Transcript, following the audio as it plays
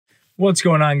What's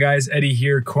going on, guys? Eddie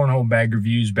here, Cornhole Bag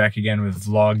Reviews, back again with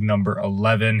vlog number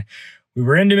 11. We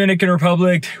were in Dominican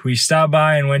Republic. We stopped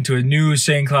by and went to a new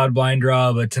St. Cloud blind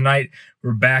draw, but tonight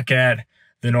we're back at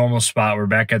the normal spot. We're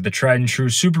back at the tried and true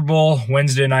Super Bowl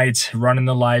Wednesday nights, running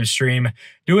the live stream,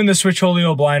 doing the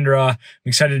Switchholio blind draw. I'm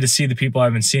excited to see the people I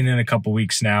haven't seen in a couple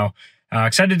weeks now.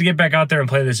 Excited to get back out there and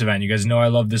play this event. You guys know I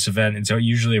love this event. It's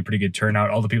usually a pretty good turnout.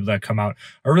 All the people that come out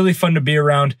are really fun to be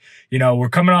around. You know, we're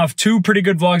coming off two pretty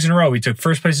good vlogs in a row. We took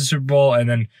first place at Super Bowl and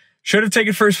then should have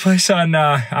taken first place on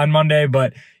Monday,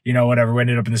 but you know, whatever. We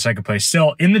ended up in the second place.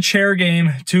 Still in the chair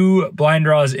game, two blind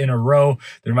draws in a row.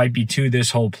 There might be two this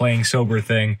whole playing sober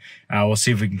thing. We'll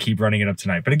see if we can keep running it up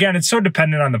tonight. But again, it's so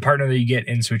dependent on the partner that you get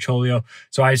in Switchholio.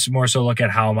 So I more so look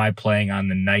at how am I playing on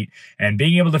the night, and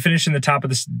being able to finish in the top of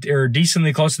the, or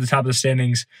decently close to the top of the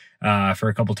standings for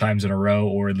a couple times in a row,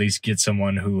 or at least get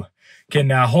someone who can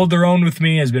hold their own with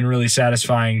me, has been really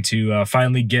satisfying to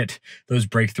finally get those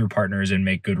breakthrough partners and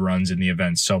make good runs in the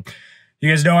events. So you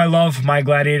guys know I love my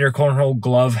Gladiator Cornhole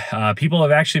glove. People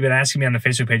have actually been asking me on the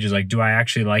Facebook pages, like, do I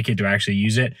actually like it? Do I actually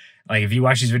use it? Like, if you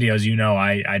watch these videos, you know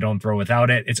I don't throw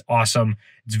without it. It's awesome.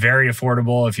 It's very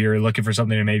affordable if you're looking for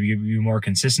something to maybe give you more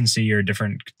consistency or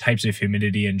different types of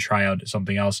humidity and try out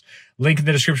something else. Link in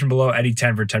the description below,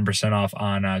 Eddie10 for 10% off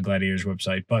on Gladiator's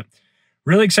website. But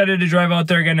really excited to drive out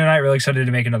there again tonight. Really excited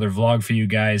to make another vlog for you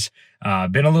guys.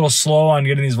 Been a little slow on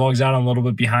getting these vlogs out. I'm a little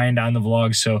bit behind on the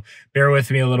vlogs, so bear with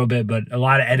me a little bit. But a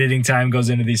lot of editing time goes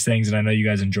into these things, and I know you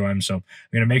guys enjoy them. So I'm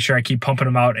going to make sure I keep pumping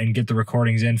them out and get the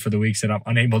recordings in for the weeks that I'm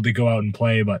unable to go out and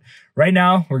play. But right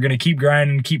now, we're going to keep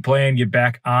grinding, keep playing, get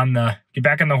back on the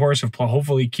horse of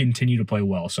hopefully continue to play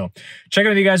well. So check in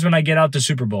with you guys when I get out to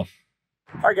Super Bowl.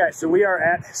 All right, guys, so we are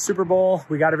at Super Bowl.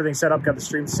 We got everything set up, got the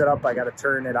stream set up. I got to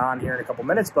turn it on here in a couple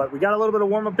minutes, but we got a little bit of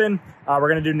warm-up in. We're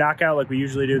going to do knockout like we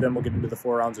usually do, then we'll get into the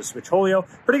 4 rounds of Switchholio.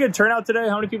 Pretty good turnout today.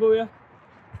 How many people are we at?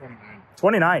 29.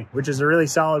 29, which is a really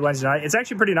solid Wednesday night. It's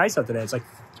actually pretty nice out today. It's like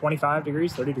 25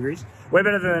 degrees, 30 degrees. Way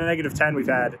better than the -10 we've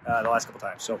had the last couple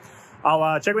times. So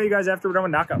I'll check with you guys after we're done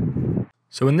with knockout.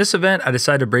 So in this event, I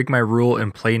decided to break my rule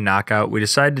and play knockout. We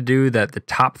decided to do that the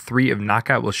top 3 of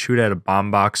knockout will shoot at a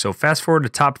bomb box. So fast forward to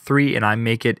top 3 and I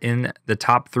make it in the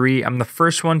top 3. I'm the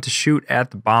first one to shoot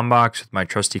at the bomb box with my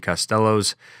trusty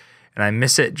Costellos, and I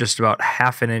miss it just about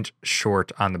 ½ an inch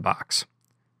short on the box.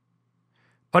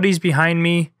 Putty's behind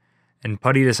me, and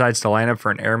Putty decides to line up for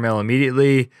an airmail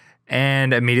immediately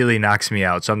and immediately knocks me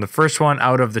out. So I'm the first one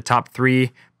out of the top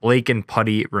 3. Blake and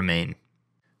Putty remain.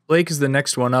 Blake is the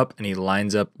next one up, and he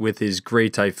lines up with his Gray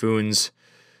Typhoons,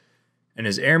 and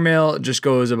his airmail just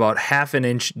goes about ½ an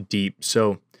inch deep.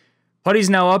 So Putty's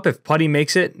now up. If Putty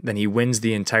makes it, then he wins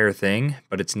the entire thing,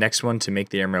 but it's next one to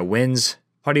make the airmail wins.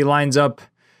 Putty lines up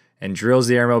and drills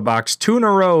the airmail box 2 in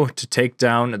a row to take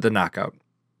down the knockout.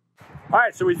 All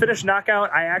right, so we finished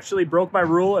knockout. I actually broke my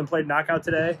rule and played knockout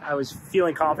today. I was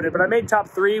feeling confident, but I made top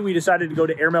 3. We decided to go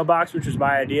to airmail box, which was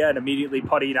my idea, and immediately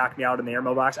Putty knocked me out in the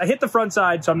airmail box. I hit the front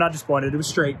side, so I'm not disappointed. It was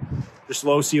straight, just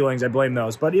low ceilings. I blame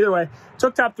those. But either way,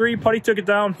 took top 3. Putty took it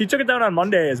down. He took it down on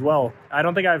Monday as well. I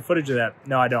don't think I have footage of that.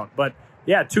 No, I don't. But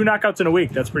yeah, 2 knockouts in a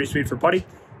week. That's pretty sweet for Putty.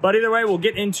 But either way, we'll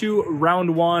get into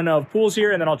round 1 of pools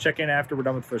here, and then I'll check in after we're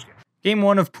done with the first game. Game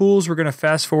 1 of pools, we're going to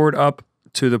fast forward up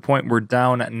to the point we're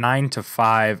down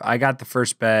 9-5. I got the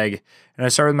first bag, and I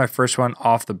started with my first one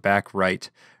off the back right.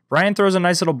 Brian throws a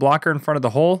nice little blocker in front of the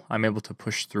hole. I'm able to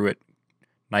push through it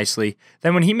nicely.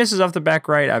 Then when he misses off the back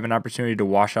right, I have an opportunity to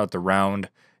wash out the round.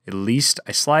 At least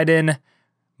I slide in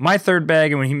my third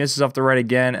bag, and when he misses off the right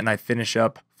again, and I finish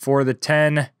up for the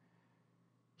 10,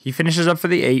 he finishes up for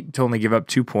the 8 to only give up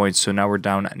 2 points, so now we're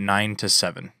down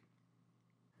 9-7.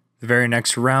 The very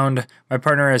next round, my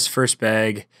partner has first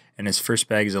bag, and his first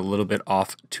bag is a little bit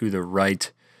off to the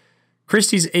right.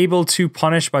 Christie's able to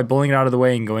punish by bowling it out of the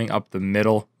way and going up the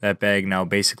middle. That bag now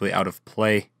basically out of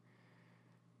play.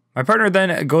 My partner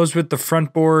then goes with the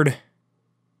front board,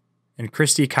 and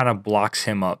Christie kind of blocks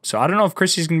him up. So I don't know if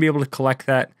Christie's going to be able to collect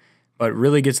that, but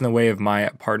really gets in the way of my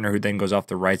partner, who then goes off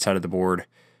the right side of the board.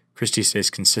 Christie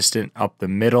stays consistent up the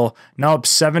middle. Now up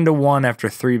 7-1 after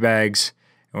 3 bags.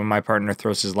 And when my partner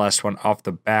throws his last one off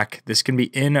the back, this can be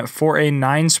in for a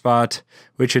 9 spot,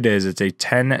 which it is. It's a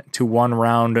 10-1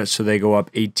 round, so they go up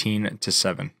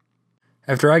 18-7.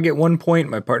 After I get 1 point,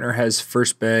 my partner has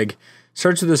first bag.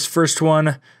 Starts with this first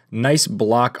one. Nice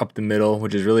block up the middle,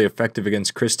 which is really effective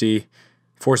against Christie.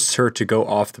 Forces her to go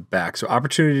off the back. So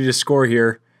opportunity to score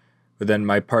here, but then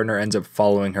my partner ends up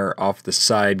following her off the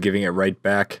side, giving it right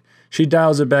back. She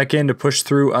dials it back in to push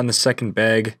through on the second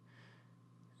bag.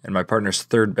 And my partner's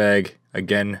third bag,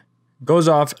 again, goes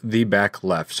off the back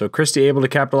left. So Christy able to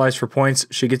capitalize for points.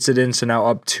 She gets it in, so now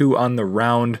up 2 on the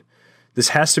round. This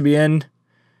has to be in,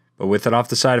 but with it off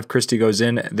the side, if Christy goes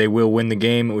in, they will win the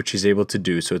game, which she's able to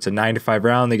do. So it's a 9-5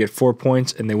 round. They get 4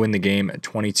 points, and they win the game at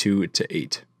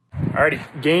 22-8.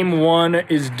 Alrighty, game 1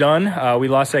 is done. We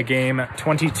lost that game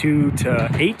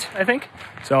 22-8, I think.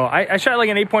 So I shot like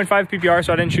an 8.5 PPR,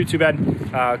 so I didn't shoot too bad.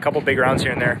 A couple big rounds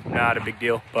here and there, not a big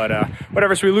deal, but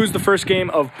whatever. So we lose the first game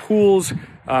of pools.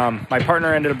 My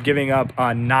partner ended up giving up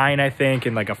 9, I think,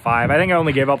 and like a 5. I think I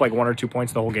only gave up like 1 or 2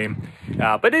 points the whole game.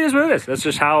 But it is what it is. That's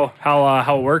just how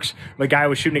it works. The guy I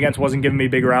was shooting against wasn't giving me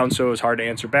big rounds, so it was hard to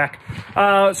answer back.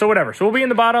 So whatever. So we'll be in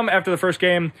the bottom after the first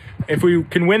game. If we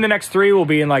can win the next 3, we'll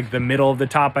be in like the middle of the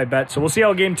top, I bet. So we'll see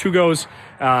how game 2 goes.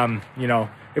 You know,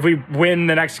 if we win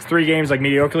the next 3 games like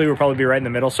mediocrely, we'll probably be right in the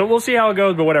middle. So we'll see how it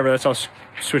goes, but whatever. That's how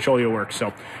Switchholio works.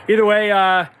 So either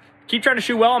way, keep trying to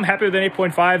shoot well. I'm happy with an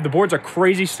 8.5. The boards are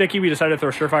crazy sticky. We decided to throw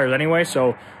Surefires anyway,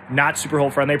 so not super hole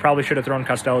friendly. Probably should have thrown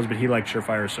Costellos, but he liked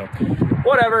Surefires, so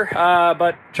whatever.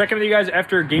 But check in with you guys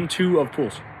after game 2 of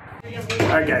pools. All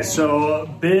right, guys, so a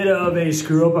bit of a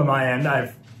screw up on my end.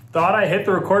 I thought I hit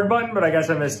the record button, but I guess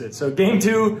I missed it. So game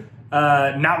 2,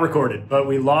 not recorded, but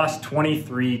we lost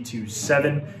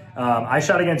 23-7. I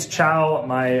shot against Chow,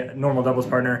 my normal doubles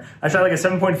partner. I shot like a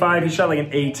 7.5. He shot like an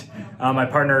 8. My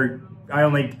partner, I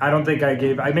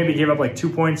maybe gave up like 2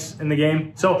 points in the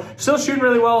game. So still shooting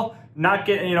really well, not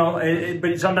getting, you know,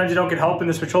 but sometimes you don't get help in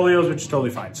the Switchholios, which is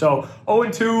totally fine. So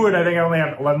 0-2, and I think I only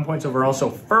have 11 points overall, so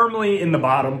firmly in the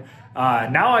bottom.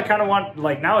 Now I kind of want,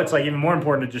 like, now it's like even more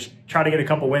important to just try to get a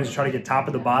couple wins, try to get top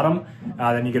of the bottom.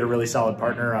 Then you get a really solid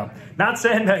partner. Not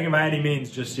sandbagging by any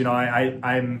means, just, you know,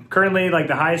 I'm currently like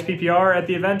the highest PPR at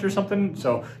the event or something,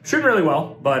 so shooting really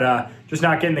well, but just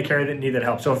not getting the carry that needed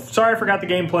help. So sorry I forgot the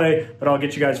gameplay, but I'll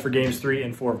get you guys for games 3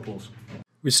 and 4 of pools.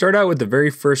 We start out with the very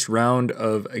first round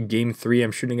of game 3.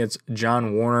 I'm shooting against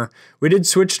John Warner. We did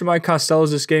switch to my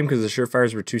Costellos this game because the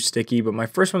Surefires were too sticky, but my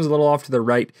first one's a little off to the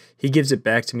right. He gives it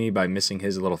back to me by missing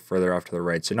his a little further off to the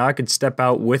right. So now I could step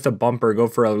out with a bumper, go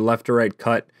for a left to right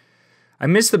cut. I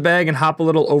miss the bag and hop a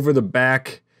little over the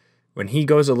back when he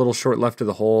goes a little short left of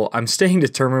the hole. I'm staying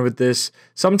determined with this.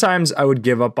 Sometimes I would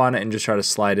give up on it and just try to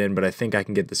slide in, but I think I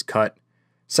can get this cut.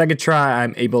 Second try,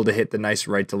 I'm able to hit the nice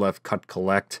right to left cut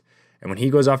collect. And when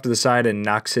he goes off to the side and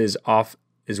knocks his off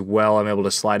as well, I'm able to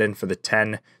slide in for the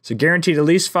 10. So guaranteed at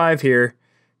least 5 here.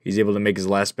 He's able to make his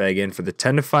last bag in for the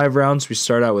 10-5 rounds. We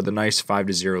start out with a nice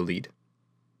 5-0 lead.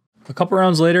 A couple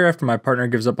rounds later, after my partner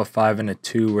gives up a 5 and a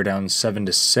 2, we're down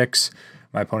 7-6.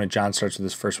 My opponent John starts with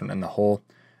his first one in the hole.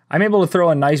 I'm able to throw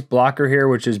a nice blocker here,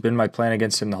 which has been my plan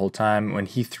against him the whole time. When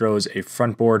he throws a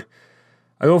front board,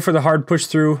 I go for the hard push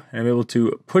through, and I'm able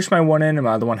to push my one in, and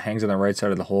my other one hangs on the right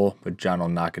side of the hole, but John will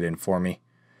knock it in for me.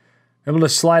 I'm able to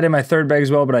slide in my third bag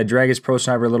as well, but I drag his pro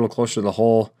sniper a little closer to the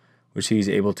hole, which he's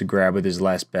able to grab with his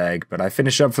last bag. But I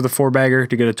finish up for the 4-bagger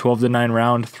to get a 12-9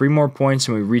 round, 3 more points,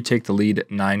 and we retake the lead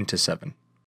 9-7.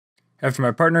 After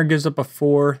my partner gives up a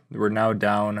 4, we're now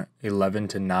down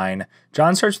 11-9.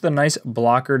 John starts with a nice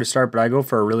blocker to start, but I go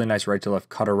for a really nice right to left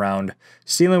cut around,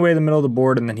 stealing away the middle of the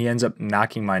board, and then he ends up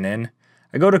knocking mine in.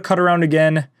 I go to cut around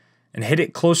again and hit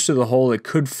it close to the hole. It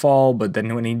could fall, but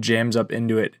then when he jams up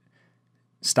into it,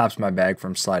 stops my bag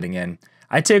from sliding in.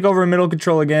 I take over middle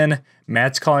control again.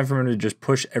 Matt's calling for him to just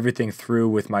push everything through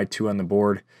with my 2 on the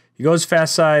board. He goes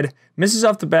fast side, misses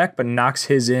off the back, but knocks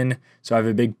his in, so I have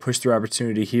a big push-through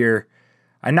opportunity here.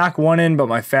 I knock one in, but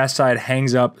my fast side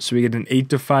hangs up, so we get an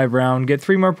 8-5 round, get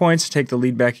 3 more points, take the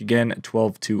lead back again at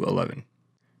 12-11.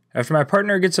 After my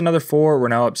partner gets another 4, we're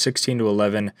now up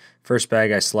 16-11. First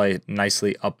bag, I slide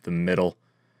nicely up the middle.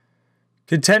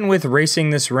 Content with racing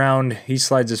this round, he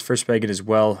slides his first bag in as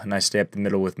well, and I stay up the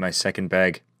middle with my second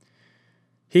bag.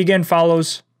 He again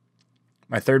follows.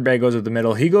 My third bag goes up the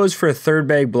middle. He goes for a third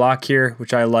bag block here,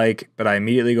 which I like, but I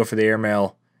immediately go for the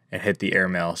airmail and hit the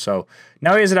airmail. So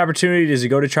now he has an opportunity. Does he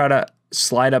go to try to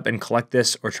slide up and collect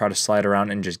this, or try to slide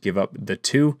around and just give up the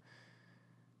 2?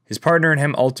 His partner and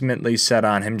him ultimately set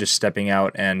on him just stepping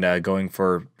out and going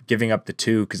for giving up the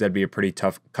 2, because that'd be a pretty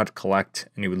tough cut collect,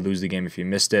 and he would lose the game if he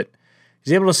missed it.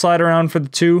 He's able to slide around for the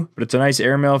 2, but it's a nice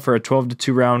airmail for a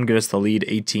 12-2 round, get us the lead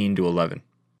 18-11.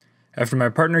 After my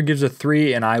partner gives a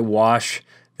 3 and I wash,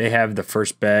 they have the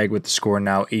first bag with the score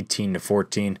now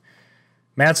 18-14.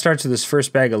 Matt starts with his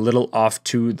first bag a little off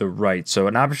to the right, so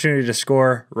an opportunity to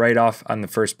score right off on the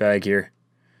first bag here.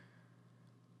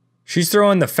 She's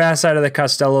throwing the fast side of the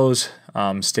Costellos,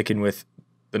 sticking with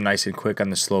the nice and quick on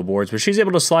the slow boards, but she's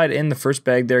able to slide in the first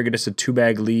bag there, get us a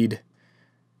 2-bag lead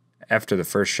after the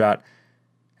first shot.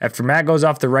 After Matt goes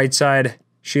off the right side,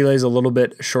 She lays a little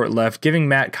bit short left, giving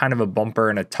Matt kind of a bumper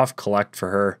and a tough collect for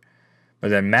her. But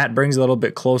then Matt brings a little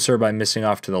bit closer by missing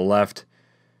off to the left.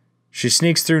 She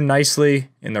sneaks through nicely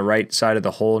in the right side of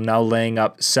the hole, now laying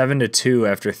up 7-2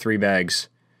 after 3 bags.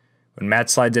 When Matt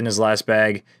slides in his last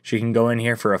bag, she can go in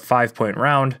here for a 5-point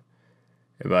round.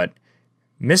 But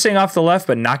missing off the left,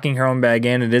 but knocking her own bag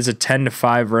in, it is a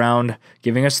 10-5 round,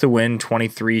 giving us the win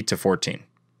 23-14.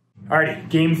 Alrighty,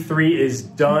 game 3 is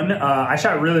done. I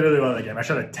shot really, really well that game. I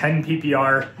shot a 10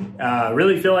 PPR.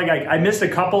 Really feel like I missed a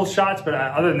couple shots, but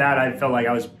other than that, I felt like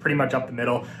I was pretty much up the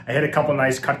middle. I hit a couple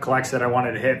nice cut collects that I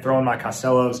wanted to hit, throwing my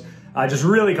Costellos. Just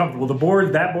really comfortable. The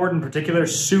board, that board in particular,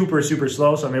 super, super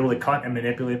slow, so I'm able to cut and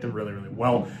manipulate them really, really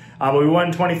well. But we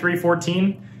won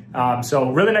 23-14.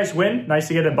 So really nice win. Nice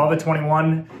to get above the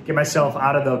 21, get myself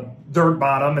out of the dirt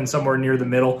bottom and somewhere near the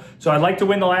middle. So I'd like to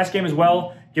win the last game as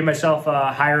well, give myself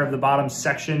higher of the bottom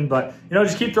section, but you know,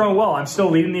 just keep throwing well. I'm still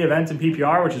leading the event in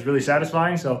PPR, which is really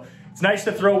satisfying. So it's nice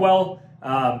to throw well,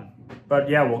 but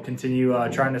yeah, we'll continue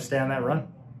trying to stay on that run.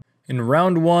 In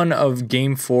round 1 of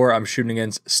game 4, I'm shooting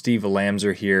against Steve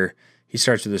Lamser here. He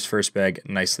starts with his first bag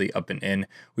nicely up and in.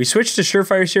 We switched to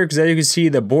surefires here because as you can see,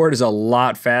 the board is a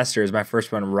lot faster as my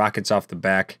first one rockets off the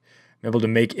back. I'm able to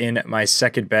make in my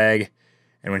second bag.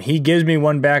 And when he gives me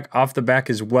one back off the back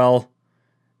as well,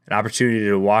 an opportunity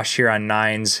to wash here on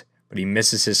 9s, but he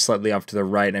misses his slightly off to the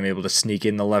right, and I'm able to sneak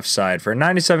in the left side for a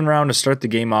 97 round to start the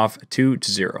game off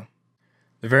 2-0.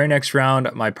 The very next round,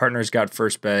 my partner's got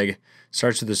first bag,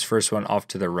 starts with his first one off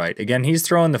to the right. Again, he's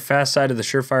throwing the fast side of the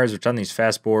surefires, which on these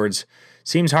fast boards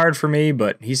seems hard for me,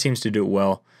 but he seems to do it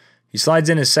well. He slides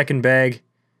in his second bag,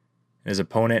 and his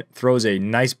opponent throws a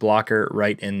nice blocker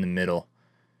right in the middle.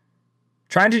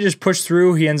 Trying to just push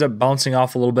through, he ends up bouncing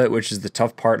off a little bit, which is the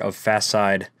tough part of fast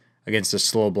side against a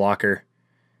slow blocker.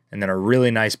 And then a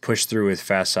really nice push through with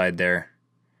fast side there.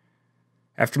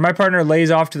 After my partner lays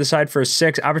off to the side for a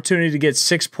 6, opportunity to get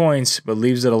 6 points, but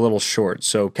leaves it a little short.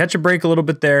 So catch a break a little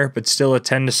bit there, but still a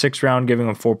 10-6 round, giving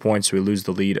him 4 points, so we lose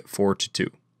the lead 4-2.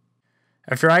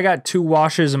 After I got 2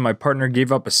 washes and my partner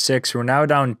gave up a 6, we're now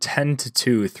down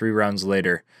 10-2 3 rounds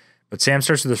later. But Sam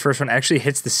starts with his first one, actually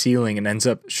hits the ceiling and ends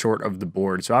up short of the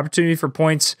board. So opportunity for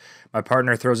points. My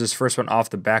partner throws his first one off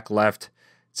the back left.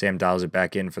 Sam dials it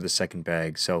back in for the second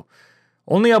bag. So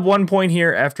only up 1 point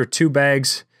here after 2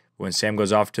 bags. When Sam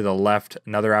goes off to the left,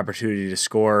 another opportunity to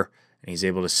score, and he's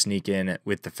able to sneak in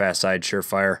with the fast side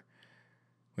surefire.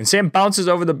 When Sam bounces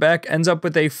over the back, ends up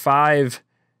with a 5,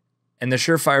 and the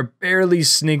surefire barely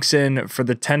sneaks in for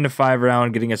the 10-5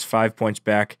 round, getting us 5 points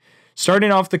back.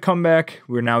 Starting off the comeback,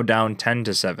 we're now down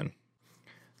 10-7.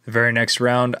 The very next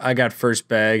round, I got first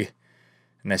bag,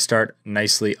 and I start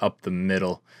nicely up the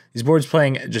middle. These boards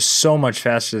playing just so much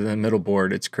faster than the middle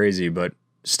board, it's crazy, but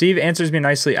Steve answers me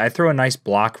nicely. I throw a nice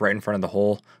block right in front of the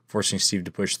hole, forcing Steve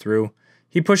to push through.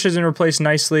 He pushes and replaces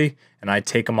nicely, and I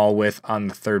take them all with on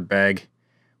the third bag.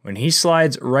 When he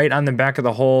slides right on the back of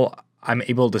the hole, I'm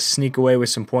able to sneak away with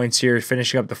some points here,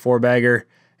 finishing up the 4-bagger,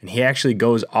 and he actually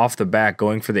goes off the back,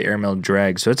 going for the airmail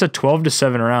drag. So it's a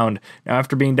 12-7 round. Now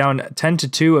after being down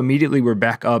 10-2, immediately we're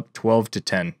back up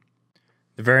 12-10.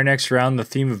 The very next round, the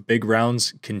theme of big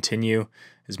rounds continue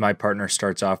as my partner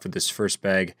starts off with his first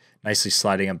bag, nicely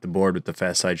sliding up the board with the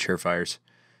fast side surefires.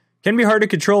 Can be hard to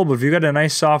control, but if you got a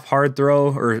nice soft hard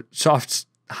throw or soft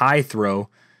high throw,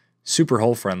 super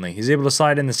hole friendly. He's able to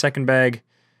slide in the second bag,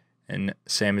 and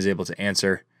Sam is able to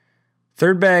answer.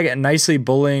 Third bag, nicely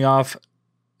bullying off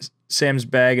Sam's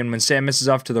bag, and when Sam misses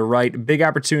off to the right, big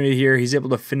opportunity here. He's able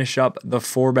to finish up the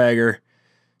 4-bagger.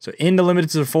 So into limit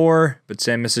to 4, but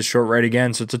Sam misses short right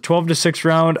again. So it's a 12-6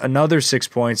 round, another 6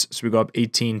 points, so we go up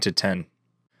 18-10.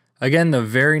 Again, the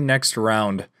very next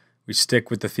round, we stick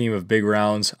with the theme of big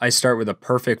rounds. I start with a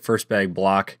perfect first bag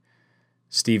block.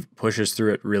 Steve pushes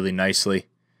through it really nicely.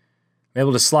 I'm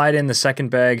able to slide in the second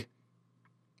bag,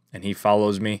 and he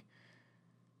follows me.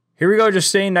 Here we go, just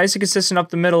staying nice and consistent up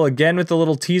the middle, again with the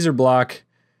little teaser block.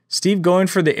 Steve going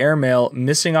for the airmail,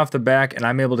 missing off the back, and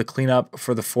I'm able to clean up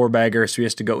for the 4-bagger, so he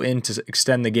has to go in to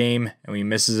extend the game, and he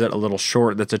misses it a little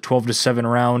short. That's a 12-7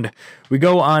 round. We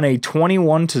go on a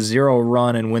 21-0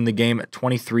 run and win the game at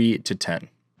 23-10.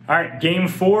 All right, game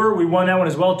 4, we won that one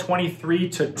as well,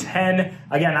 23-10.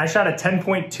 Again, I shot a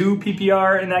 10.2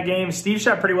 PPR in that game. Steve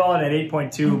shot pretty well at an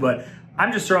 8.2, but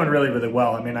I'm just throwing really, really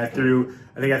well. I mean, I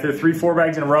think I threw 3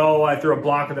 4-bags in a row. I threw a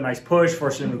block with a nice push,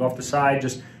 forcing him to go off the side.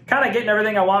 Just kind of getting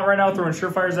everything I want right now, throwing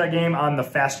surefires that game on the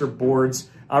faster boards.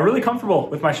 Really comfortable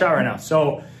with my shot right now.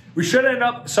 So we should end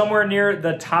up somewhere near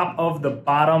the top of the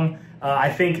bottom.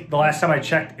 I think the last time I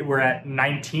checked, we're at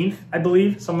 19th, I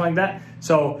believe, something like that.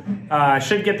 So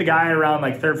should get the guy around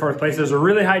like 3rd, 4th place. There's a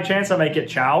really high chance I might get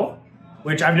Chow,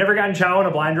 which I've never gotten Chow in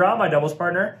a blind draw, my doubles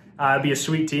partner. It'd be a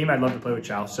sweet team. I'd love to play with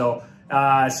Chow. So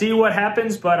see what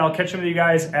happens, but I'll catch up with you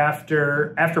guys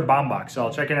after Bomb Box. So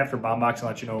I'll check in after Bomb Box and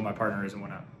let you know who my partner is and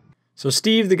whatnot. So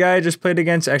Steve, the guy I just played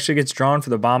against, actually gets drawn for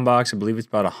the Bomb Box. I believe it's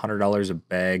about $100 a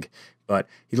bag. But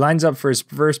he lines up for his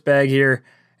first bag here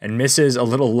and misses a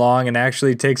little long and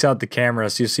actually takes out the camera.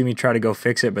 So you'll see me try to go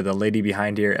fix it, but the lady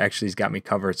behind here actually has got me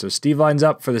covered. So Steve lines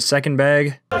up for the second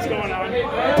bag. What's going on?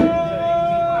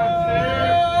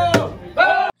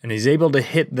 And he's able to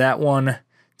hit that one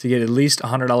to get at least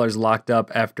 $100 locked up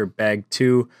after bag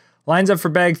 2. Lines up for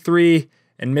bag 3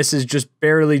 and misses just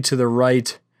barely to the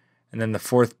right. And then the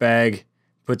 4th bag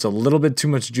puts a little bit too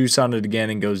much juice on it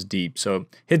again and goes deep. So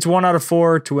hits 1 out of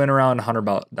 4 to win around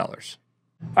 $100.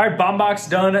 All right, Bomb Box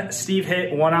done. Steve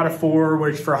hit 1 out of 4,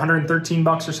 which for 113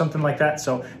 bucks or something like that.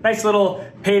 So nice little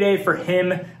payday for him.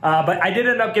 But I did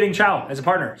end up getting Chow as a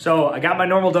partner. So I got my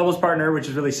normal doubles partner, which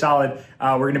is really solid.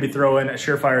 We're going to be throwing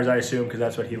Surefires, I assume, because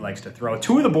that's what he likes to throw.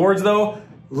 2 of the boards, though,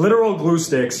 literal glue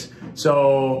sticks.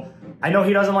 So I know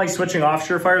he doesn't like switching off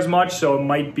Surefires much, so it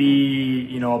might be,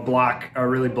 you know, a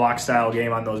really block style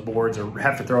game on those boards, or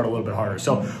have to throw it a little bit harder.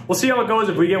 So we'll see how it goes.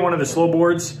 If we get one of the slow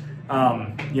boards,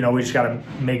 you know, we just got to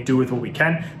make do with what we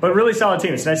can. But really solid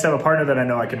team. It's nice to have a partner that I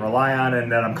know I can rely on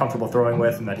and that I'm comfortable throwing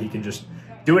with, and that he can just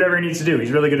do whatever he needs to do.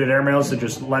 He's really good at airmails, so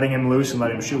just letting him loose and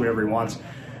letting him shoot whatever he wants.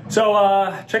 So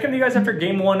check in with you guys after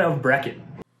game 1 of bracket.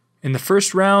 In the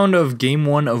first round of game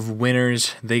 1 of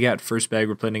winners, they got first bag.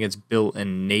 We're playing against Bill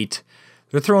and Nate.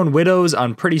 They're throwing Widows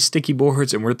on pretty sticky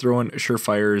boards, and we're throwing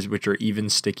Surefires, which are even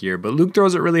stickier. But Luke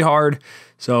throws it really hard,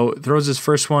 so throws his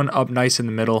first one up nice in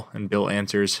the middle, and Bill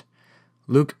answers.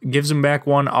 Luke gives him back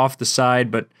one off the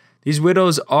side, but these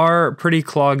Widows are pretty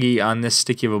cloggy on this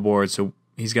sticky of a board, so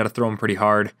he's got to throw them pretty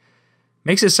hard.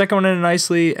 Makes his second one in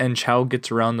nicely, and Chow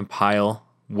gets around the pile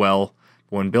well.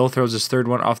 When Bill throws his third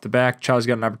one off the back, Chow's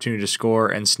got an opportunity to score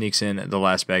and sneaks in the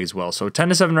last bag as well. So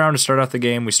 10-7 round to start off the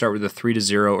game. We start with a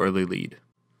 3-0 early lead.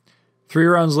 3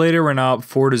 rounds later, we're now up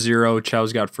 4-0.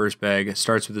 Chow's got first bag.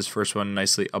 Starts with his first one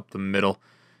nicely up the middle.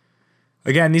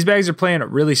 Again, these bags are playing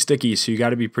really sticky, so you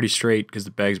got to be pretty straight because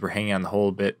the bags were hanging on the hole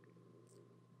a bit.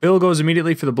 Bill goes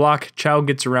immediately for the block. Chow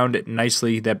gets around it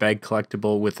nicely. That bag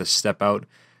collectible with a step out.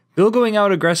 Bill going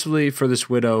out aggressively for this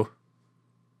Widow.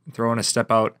 Throwing a step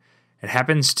out. It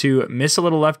happens to miss a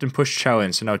little left and push Chow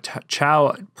in. So now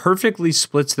Chow perfectly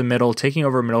splits the middle, taking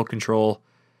over middle control.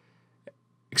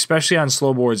 Especially on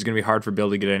slow boards, it's going to be hard for Bill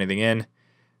to get anything in.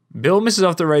 Bill misses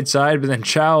off the right side, but then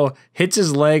Chow hits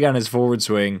his leg on his forward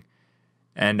swing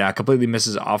and completely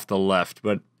misses off the left.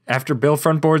 But after Bill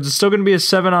front boards, it's still going to be a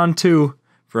 7-on-2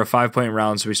 for a 5-point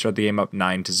round, so we start the game up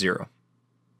 9-0.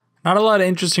 Not a lot of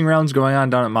interesting rounds going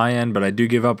on down at my end, but I do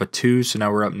give up a 2, so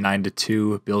now we're up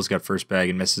 9-2. Bill's got first bag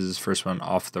and misses his first one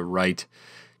off the right.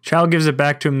 Chow gives it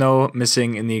back to him, though,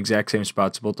 missing in the exact same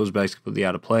spot, so both those bags completely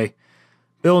out of play.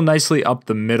 Bill nicely up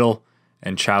the middle,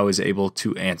 and Chow is able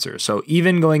to answer. So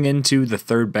even going into the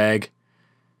third bag,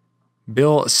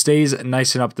 Bill stays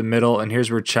nice and up the middle, and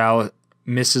here's where Chow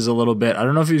misses a little bit. I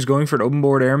don't know if he was going for an open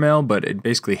board airmail, but it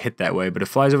basically hit that way. But it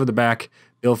flies over the back.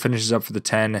 Bill finishes up for the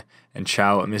 10, and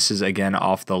Chow misses again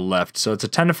off the left. So it's a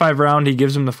 10-5 round. He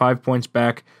gives him the 5 points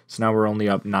back, so now we're only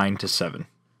up 9-7.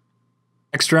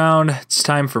 Next round, it's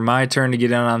time for my turn to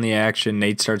get in on the action.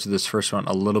 Nate starts with his first one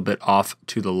a little bit off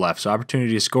to the left. So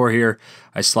opportunity to score here.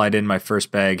 I slide in my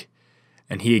first bag,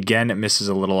 and he again misses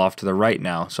a little off to the right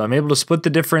now. So I'm able to split the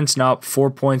difference, now up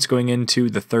 4 points going into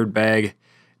the third bag.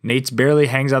 Nate's barely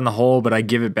hangs on the hole, but I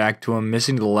give it back to him,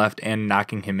 missing to the left and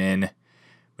knocking him in.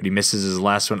 But he misses his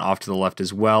last one off to the left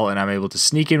as well, and I'm able to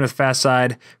sneak in with fast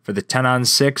side for the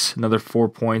 10-on-6, another 4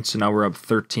 points, so now we're up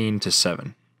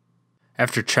 13-7.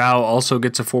 After Chow also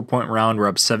gets a 4-point round, we're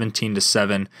up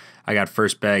 17-7. I got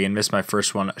first bag and missed my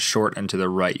first one short and to the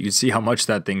right. You can see how much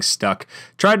that thing stuck.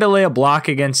 Tried to lay a block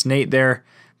against Nate there,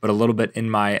 but a little bit in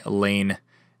my lane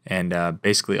and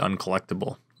basically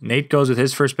uncollectible. Nate goes with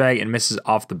his first bag and misses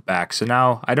off the back. So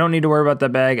now I don't need to worry about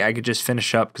that bag. I could just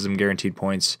finish up because I'm guaranteed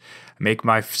points. I make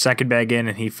my second bag in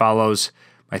and he follows.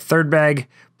 My third bag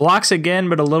blocks again,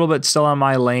 but a little bit still on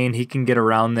my lane. He can get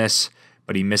around this,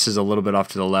 but he misses a little bit off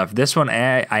to the left. This one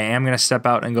I am going to step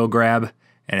out and go grab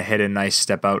and hit a nice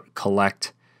step out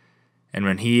collect. And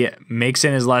when he makes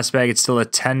in his last bag, it's still a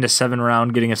 10-7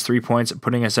 round, getting us 3 points,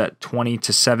 putting us at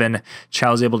 20-7.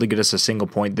 Chow's able to get us a single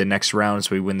point the next round,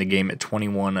 so we win the game at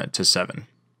 21-7.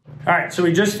 All right, so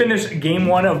we just finished game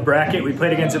 1 of bracket. We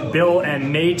played against Bill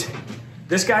and Nate.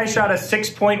 This guy shot a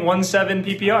 6.17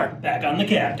 PPR. Back on the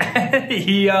cap.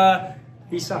 He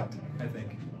sucked, I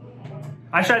think.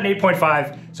 I shot an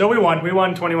 8.5, so we won. We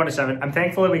won 21-7. I'm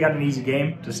thankful that we got an easy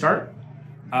game to start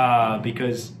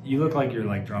because you look like you're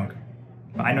like drunk.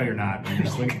 I know you're not. You're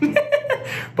just looking.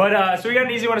 But so we got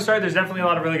an easy one to start. There's definitely a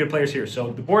lot of really good players here.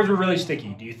 So the boards were really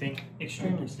sticky. Do you think?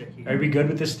 Extremely sticky. Are we good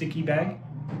with this sticky bag?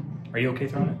 Are you okay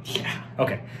throwing it? Yeah.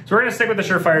 Okay. So we're gonna stick with the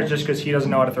Surefires just because he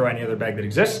doesn't know how to throw any other bag that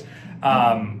exists,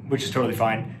 which is totally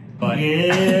fine. But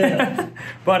yeah.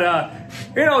 but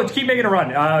you know, keep making a run.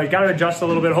 You got to adjust a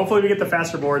little bit. Hopefully we get the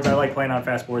faster boards. I like playing on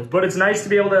fast boards, but it's nice to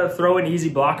be able to throw an easy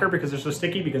blocker because they're so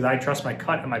sticky. Because I trust my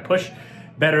cut and my push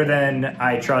better than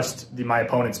I trust my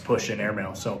opponent's push and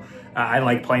airmail. So I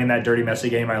like playing that dirty, messy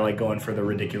game. I like going for the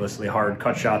ridiculously hard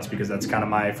cut shots because that's kind of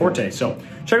my forte. So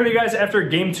check with you guys after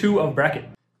game 2 of bracket.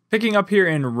 Picking up here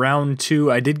in round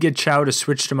 2, I did get Chow to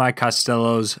switch to my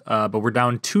Costellos, but we're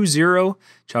down 2-0.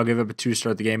 Chow gave up a 2 to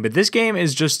start the game. But this game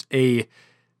is just a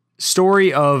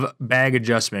story of bag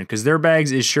adjustment because their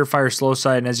bags is Surefire slow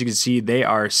side, and as you can see, they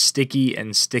are sticky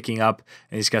and sticking up,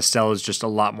 and these Costellos just a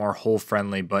lot more hole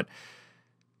friendly. But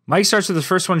Mike starts with the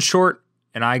first one short,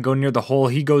 and I go near the hole.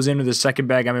 He goes into the second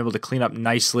bag. I'm able to clean up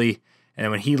nicely, and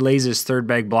then when he lays his third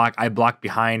bag block, I block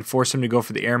behind, force him to go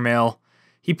for the airmail.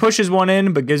 He pushes one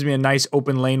in, but gives me a nice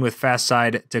open lane with fast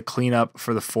side to clean up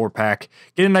for the 4-pack.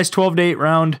 Get a nice 12-8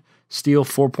 round, steal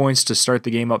 4 points to start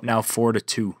the game up now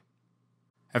 4-2.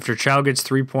 After Chow gets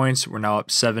 3 points, we're now up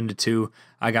 7-2.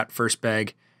 I got first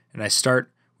bag, and I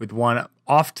start with one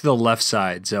off to the left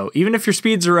side. So even if your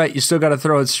speeds are right, you still got to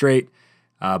throw it straight.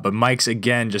 But Mike's,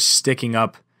 again, just sticking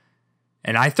up.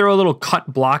 And I throw a little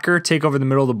cut blocker, take over the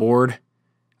middle of the board.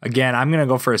 Again, I'm going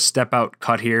to go for a step-out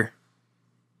cut here.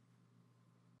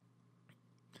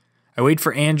 I wait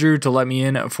for Andrew to let me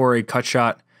in for a cut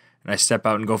shot, and I step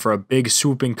out and go for a big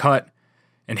swooping cut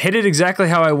and hit it exactly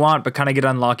how I want, but kind of get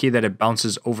unlucky that it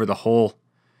bounces over the hole.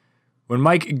 When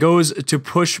Mike goes to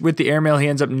push with the airmail, he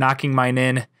ends up knocking mine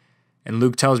in, and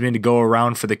Luke tells me to go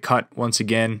around for the cut once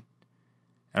again.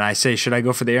 And I say, should I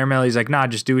go for the airmail? He's like, nah,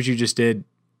 just do what you just did.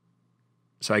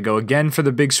 So I go again for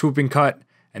the big swooping cut,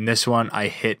 and this one I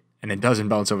hit, and it doesn't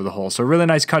bounce over the hole. So a really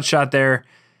nice cut shot there.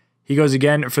 He goes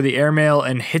again for the airmail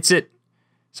and hits it.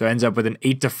 So ends up with an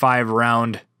 8-5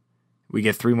 round. We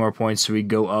get 3 more points, so we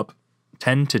go up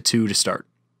 10-2 to start.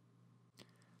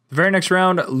 The very next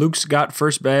round, Luke's got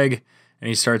first bag, and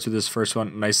he starts with his first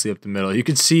one nicely up the middle. You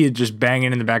can see it just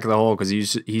banging in the back of the hole because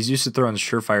he's used to throwing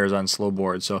Surefires on slow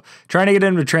boards. So trying to get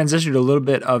him to transition to a little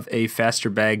bit of a faster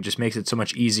bag just makes it so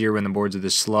much easier when the boards are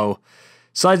this slow.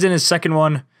 Slides in his second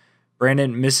one.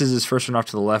 Brandon misses his first one off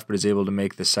to the left, but is able to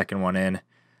make the second one in.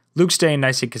 Luke staying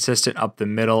nice and consistent up the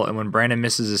middle, and when Brandon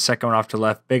misses his second one off to the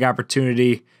left, big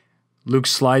opportunity. Luke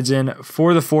slides in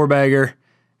for the 4-bagger,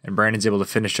 and Brandon's able to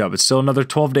finish up. It's still another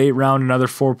 12-8 round, another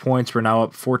 4 points. We're now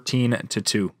up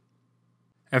 14-2.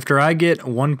 After I get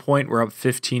 1 point, we're up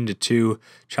 15-2.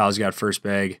 Chow's got first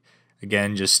bag.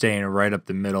 Again, just staying right up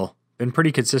the middle. Been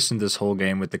pretty consistent this whole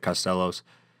game with the Costellos.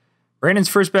 Brandon's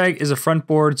first bag is a front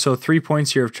board, so 3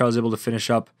 points here if Chow's able to finish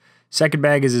up. Second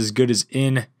bag is as good as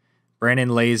in. Brandon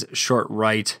lays short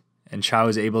right, and Chow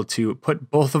is able to put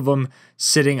both of them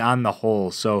sitting on the hole.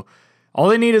 So all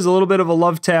they need is a little bit of a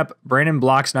love tap. Brandon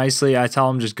blocks nicely. I tell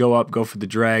him just go up, go for the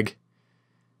drag.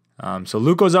 So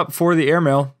Luke goes up for the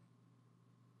airmail.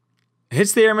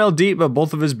 Hits the airmail deep, but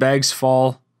both of his bags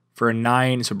fall for a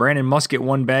 9. So Brandon must get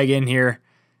one bag in here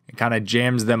and kind of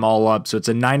jams them all up. So it's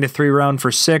a 9-3 round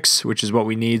for 6, which is what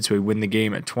we need. So we win the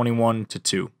game at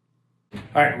 21-2.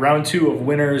 All right, round 2 of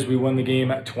winners. We won the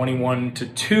game at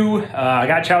 21-2. I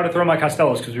got Chow to throw my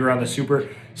Costellos because we were on the super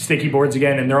sticky boards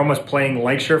again, and they're almost playing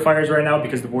like Surefires right now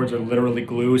because the boards are literally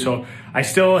glue. So I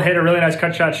still hit a really nice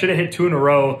cut shot. Should have hit 2 in a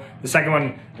row. The second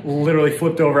one literally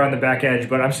flipped over on the back edge,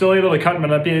 but I'm still able to cut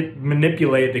and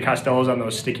manipulate the Costellos on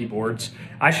those sticky boards.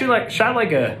 I shot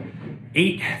like a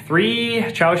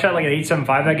 8-3. Chow shot like an 8-7-5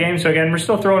 that game. So again, we're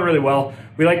still throwing really well.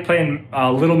 We like playing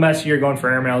a little messier going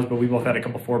for airmails, but we both had a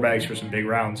couple 4-bags for some big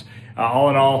rounds. All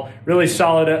in all, really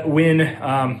solid win.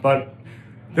 But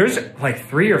there's like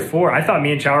 3 or 4. I thought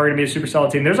me and Chow were going to be a super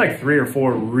solid team. There's like 3 or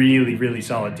 4 really, really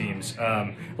solid teams.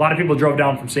 A lot of people drove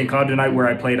down from St. Cloud tonight where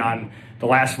I played on the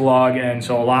last vlog, and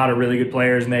so a lot of really good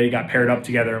players, and they got paired up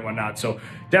together and whatnot. So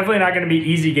definitely not going to be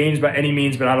easy games by any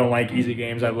means, but I don't like easy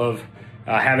games. I love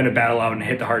having to battle out and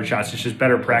hit the hard shots. It's just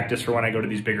better practice for when I go to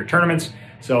these bigger tournaments.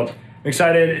 So I'm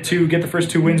excited to get the first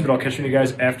 2 wins, but I'll catch you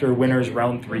guys after winners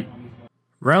round 3.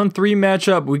 Round 3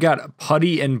 matchup, we got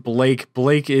Putty and Blake.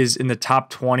 Blake is in the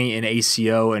top 20 in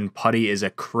ACO, and Putty is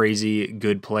a crazy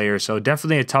good player. So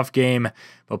definitely a tough game,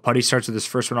 but Putty starts with his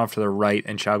first one off to the right,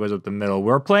 and Chow goes up the middle.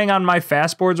 We're playing on my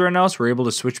fast boards right now, so we're able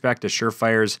to switch back to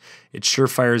Surefires. It's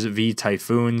Surefires v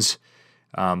Typhoons,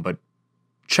 but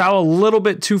Chow a little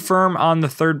bit too firm on the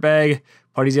third bag.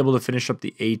 Putty's able to finish up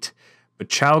the 8. But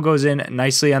Chow goes in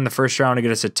nicely on the first round to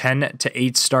get us a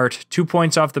 10-8 start. 2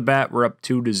 points off the bat. We're up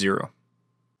 2-0.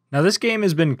 Now this game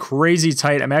has been crazy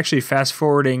tight. I'm actually fast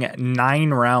forwarding 9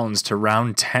 rounds to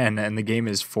round 10, and the game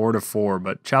is 4-4.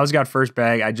 But Chow's got first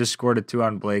bag. I just scored a 2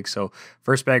 on Blake, so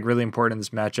first bag really important in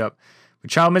this matchup.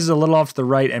 But Chow misses a little off to the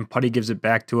right, and Putty gives it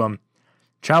back to him.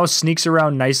 Chow sneaks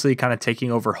around nicely, kind of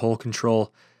taking over hole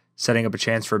control, setting up a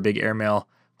chance for a big airmail.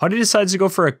 Putty decides to go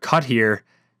for a cut here,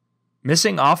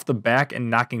 missing off the back and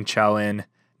knocking Chow in.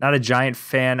 Not a giant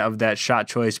fan of that shot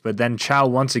choice, but then Chow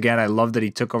once again, I love that he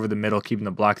took over the middle, keeping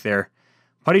the block there.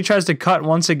 Putty tries to cut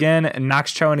once again and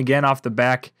knocks Chow in again off the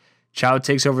back. Chow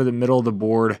takes over the middle of the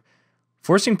board,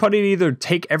 forcing Putty to either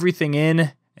take everything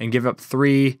in and give up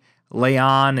 3, lay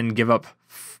on and give up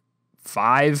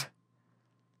 5.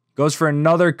 Goes for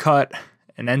another cut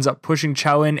and ends up pushing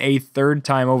Chow in a third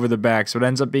time over the back. So it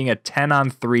ends up being a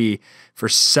 10-on-3 for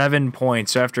 7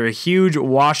 points. So after a huge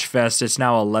wash fest, it's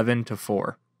now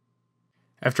 11-4.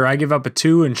 After I give up a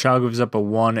 2 and Chow gives up a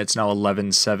 1, it's now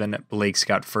 11-7. Blake's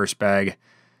got first bag.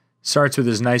 Starts with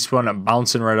his nice one,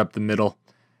 bouncing right up the middle.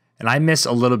 And I miss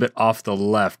a little bit off the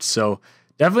left. So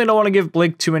definitely don't want to give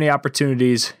Blake too many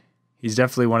opportunities. He's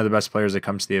definitely one of the best players that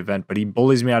comes to the event, but he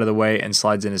bullies me out of the way and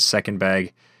slides in his second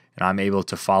bag, and I'm able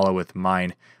to follow with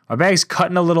mine. My bag's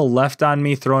cutting a little left on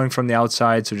me, throwing from the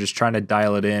outside, so just trying to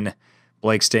dial it in.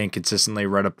 Blake staying consistently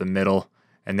right up the middle.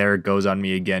 And there it goes on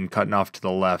me again, cutting off to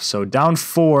the left. So down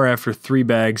 4 after 3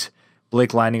 bags.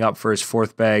 Blake lining up for his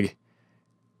 4th bag.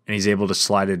 And he's able to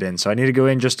slide it in. So I need to go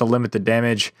in just to limit the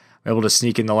damage. I'm able to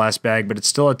sneak in the last bag, but it's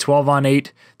still a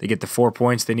 12-on-8. They get the 4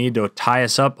 points they need to tie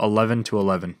us up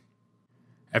 11-11.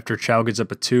 After Chow gets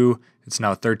up a 2, it's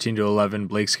now 13-11.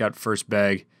 Blake's got first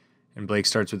bag. And Blake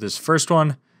starts with his first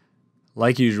one.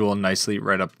 Like usual, nicely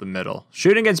right up the middle.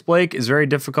 Shooting against Blake is very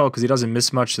difficult because he doesn't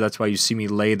miss much, so that's why you see me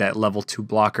lay that level 2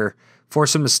 blocker.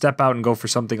 Force him to step out and go for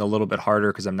something a little bit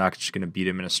harder because I'm not just going to beat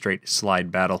him in a straight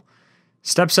slide battle.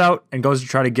 Steps out and goes to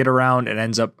try to get around and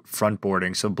ends up front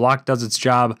boarding. So block does its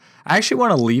job. I actually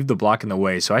want to leave the block in the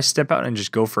way, so I step out and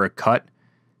just go for a cut.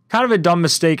 Kind of a dumb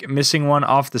mistake, missing one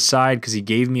off the side because he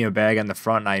gave me a bag on the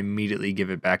front and I immediately give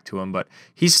it back to him. But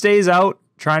he stays out,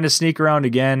 trying to sneak around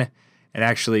again, and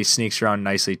actually sneaks around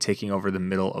nicely, taking over the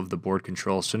middle of the board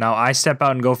control. So now I step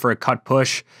out and go for a cut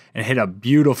push and hit a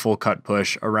beautiful cut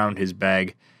push around his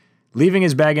bag, leaving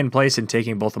his bag in place and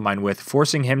taking both of mine with,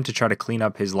 forcing him to try to clean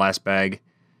up his last bag.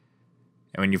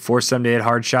 And when you force them to hit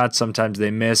hard shots, sometimes they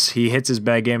miss. He hits his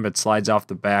bag in but slides off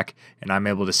the back, and I'm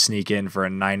able to sneak in for a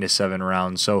 9-7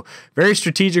 round. So very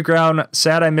strategic round.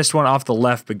 Sad I missed one off the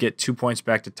left, but get 2 points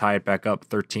back to tie it back up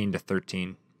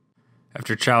 13-13.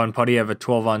 After Chow and Putty have a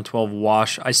 12-on-12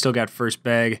 wash, I still got first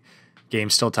bag. Game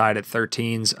still tied at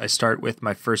 13s. I start with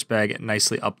my first bag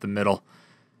nicely up the middle.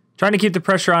 Trying to keep the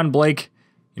pressure on Blake.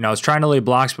 You know, I was trying to lay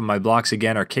blocks, but my blocks,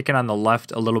 again, are kicking on the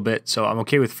left a little bit, so I'm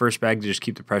okay with first bag to just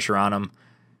keep the pressure on him.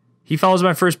 He follows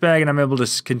my first bag, and I'm able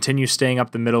to continue staying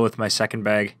up the middle with my second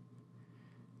bag.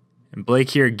 And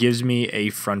Blake here gives me a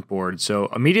front board. So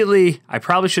immediately, I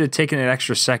probably should have taken an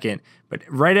extra second, but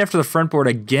right after the front board,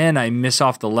 again, I miss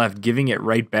off the left, giving it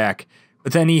right back.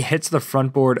 But then he hits the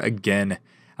front board again.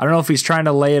 I don't know if he's trying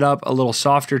to lay it up a little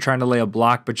softer, trying to lay a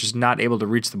block, but just not able to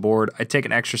reach the board. I take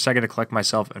an extra second to collect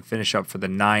myself and finish up for the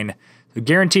 9. So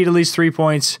guaranteed at least 3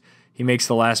 points. He makes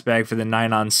the last bag for the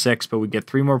 9-on-6, but we get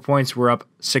 3 more points. We're up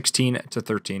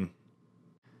 16-13.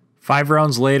 5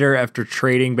 rounds later, after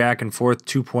trading back and forth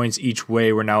 2 points each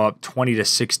way, we're now up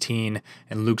 20-16,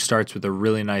 and Luke starts with a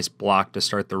really nice block to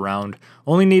start the round.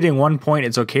 Only needing 1 point,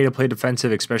 it's okay to play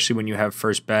defensive, especially when you have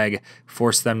first bag.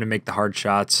 Force them to make the hard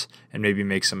shots and maybe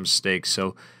make some mistakes.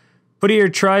 So Putty here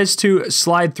tries to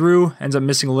slide through, ends up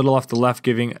missing a little off the left,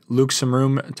 giving Luke some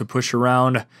room to push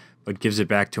around, but gives it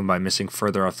back to him by missing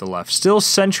further off the left. Still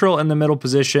central in the middle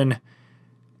position.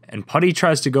 And Putty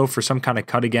tries to go for some kind of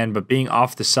cut again, but being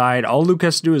off the side, all Luke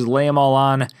has to do is lay them all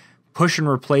on, push and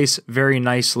replace very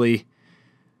nicely,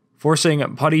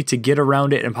 forcing Putty to get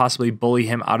around it and possibly bully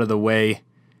him out of the way.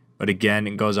 But again,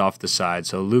 it goes off the side.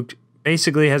 So Luke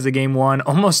basically has the game won,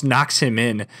 almost knocks him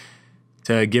in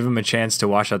to give him a chance to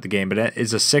wash out the game. But it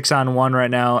is a 6-on-1 right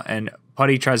now, and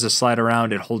Putty tries to slide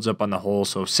around. It holds up on the hole.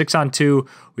 So 6-on-2,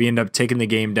 we end up taking the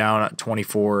game down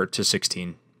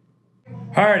 24-16.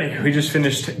 Alrighty, we just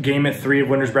finished game 3 of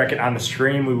Winners Bracket on the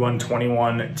stream. We won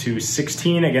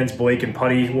 21-16 against Blake and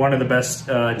Putty. One of the best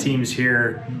teams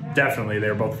here. Definitely,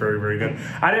 they're both very, very good.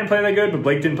 I didn't play that good, but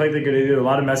Blake didn't play that good either. A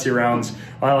lot of messy rounds.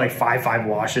 A lot of like 5-5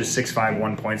 washes, 6-5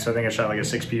 1 point. So I think I shot like a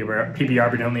 6 PPR,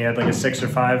 but only had like a 6 or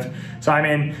 5. So I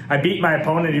mean, I beat my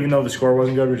opponent even though the score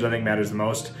wasn't good, which I think matters the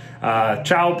most.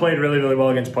 Chow played really, really well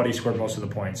against Putty, scored most of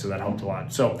the points, so that helped a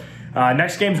lot. So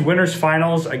next game's Winners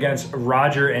Finals against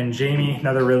Roger and Jamie.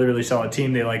 Another really, really solid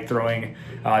team. They like throwing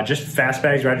just fast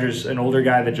bags. Roger's an older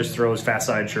guy that just throws fast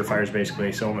side surefires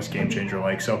basically, so almost game changer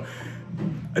like. So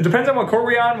it depends on what court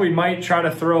we're on. We might try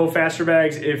to throw faster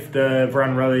bags if we're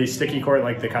on really sticky court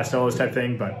like the Costellos type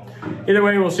thing, but either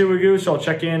way, we'll see what we do. So I'll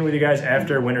check in with you guys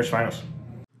after Winners Finals.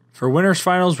 For Winners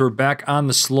Finals, we're back on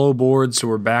the slow board, so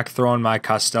we're back throwing my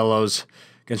Costellos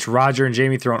against Roger and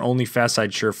Jamie throwing only fast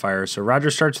side surefire. So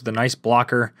Roger starts with a nice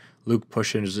blocker. Luke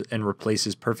pushes and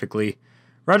replaces perfectly.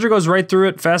 Roger goes right through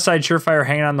it. Fast side surefire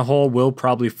hanging on the hole will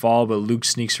probably fall, but Luke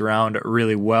sneaks around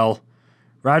really well.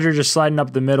 Roger just sliding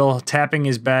up the middle, tapping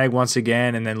his bag once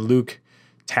again, and then Luke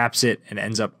taps it and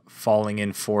ends up falling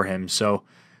in for him. So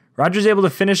Roger's able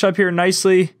to finish up here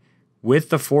nicely with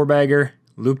the 4-bagger.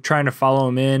 Luke trying to follow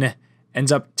him in,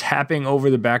 ends up tapping over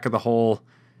the back of the hole,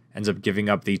 ends up giving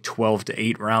up the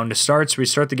 12-8 round to start. So we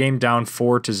start the game down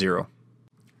 4-0.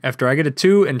 After I get a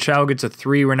 2 and Chow gets a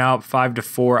 3, we're now up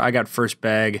 5-4. I got first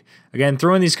bag. Again,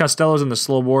 throwing these Costellos on the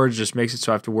slow boards just makes it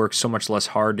so I have to work so much less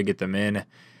hard to get them in.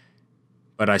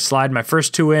 But I slide my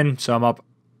first 2 in, so I'm up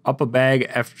a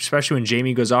bag, especially when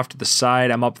Jamie goes off to the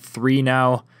side. I'm up 3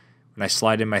 now when I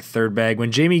slide in my third bag.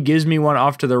 When Jamie gives me one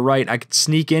off to the right, I could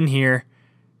sneak in here,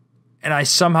 and I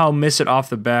somehow miss it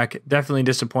off the back. Definitely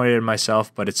disappointed in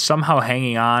myself, but it's somehow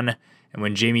hanging on. And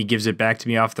when Jamie gives it back to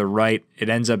me off the right, it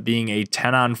ends up being a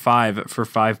 10-on-5 for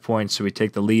 5 points. So we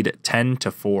take the lead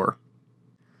 10-4.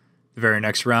 The very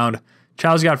next round,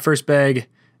 Chow's got first bag,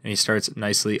 and he starts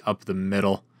nicely up the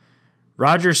middle.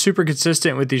 Roger's super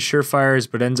consistent with these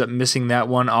surefires, but ends up missing that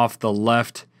one off the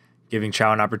left, giving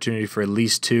Chow an opportunity for at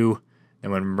least 2.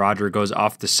 And when Roger goes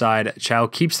off the side, Chow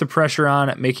keeps the pressure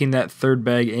on, making that third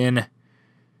bag in.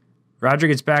 Roger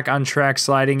gets back on track,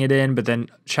 sliding it in, but then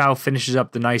Chow finishes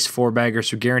up the nice 4-bagger,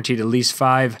 so guaranteed at least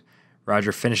 5.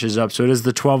 Roger finishes up, so it is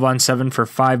the 12-on-7 for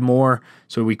 5 more,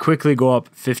 so we quickly go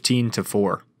up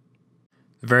 15-4.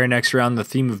 The very next round, the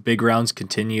theme of big rounds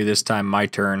continue, this time my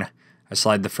turn. I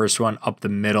slide the first one up the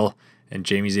middle, and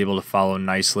Jamie's able to follow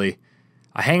nicely.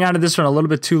 I hang on to this one a little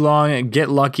bit too long and get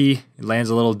lucky. It lands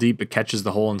a little deep, but catches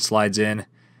the hole and slides in.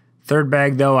 Third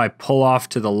bag, though, I pull off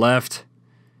to the left.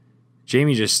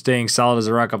 Jamie just staying solid as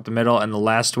a rock up the middle, and the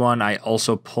last one I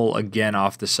also pull again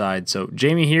off the side. So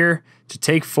Jamie here to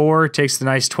take 4, takes the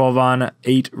nice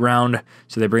 12-on-8 round,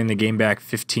 so they bring the game back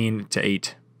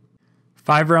 15-8.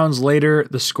 5 rounds later,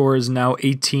 the score is now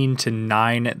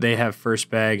 18-9. They have first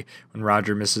bag when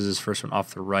Roger misses his first one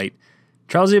off the right.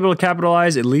 Charles is able to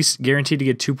capitalize, at least guaranteed to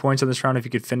get 2 points on this round if he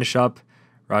could finish up.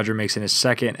 Roger makes in his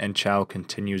second, and Chow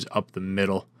continues up the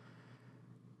middle.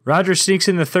 Roger sneaks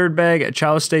in the third bag.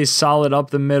 Chow stays solid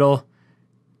up the middle.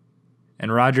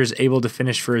 And Roger's able to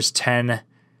finish for his 10.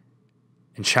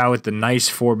 And Chow with the nice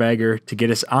 4-bagger to get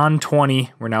us on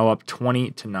 20. We're now up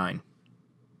 20-9.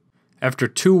 After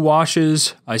 2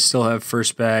 washes, I still have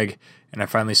first bag. And I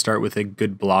finally start with a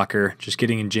good blocker, just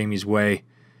getting in Jamie's way.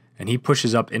 And he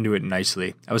pushes up into it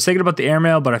nicely. I was thinking about the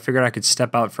airmail, but I figured I could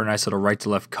step out for a nice little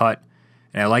right-to-left cut.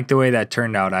 And I like the way that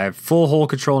turned out. I have full hole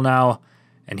control now.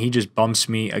 And he just bumps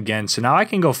me again. So now I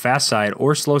can go fast side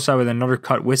or slow side with another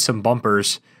cut with some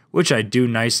bumpers, which I do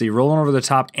nicely, rolling over the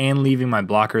top and leaving my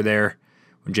blocker there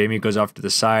when Jamie goes off to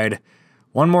the side.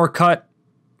 One more cut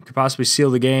could possibly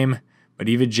seal the game, but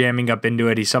even jamming up into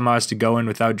it, he somehow has to go in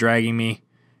without dragging me,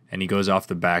 and he goes off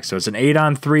the back. So it's an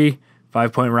 8-on-3,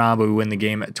 5-point round, but we win the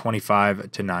game at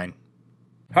 25-9.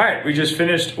 All right, we just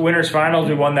finished Winners Finals.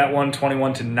 We won that one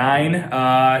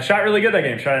 21-9. Shot really good that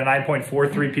game. Shot a 9.43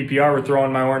 PPR. We're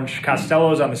throwing my orange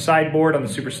Costellos on the sideboard, on the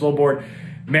super slow board.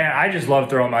 Man, I just love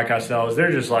throwing my Costellos.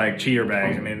 They're just like cheater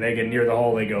bags. I mean, they get near the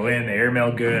hole, they go in, they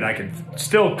airmail good. I can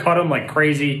still cut them like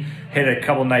crazy, hit a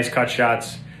couple nice cut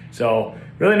shots. So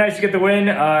really nice to get the win,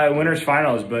 Winners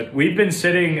Finals. But we've been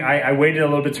sitting, I waited a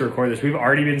little bit to record this. We've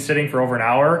already been sitting for over an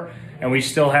hour, and we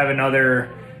still have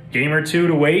another game or 2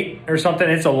 to wait or something.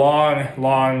 It's a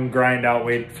long grind out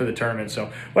wait for the tournament. So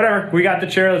whatever, we got the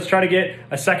chair. Let's try to get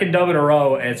a second dub in a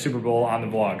row at Super Bowl on the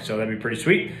vlog. So that'd be pretty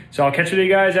sweet. So I'll catch you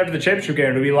guys after the championship game.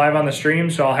 It'll be live on the stream,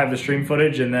 so I'll have the stream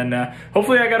footage, and then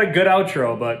hopefully I got a good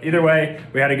outro. But either way,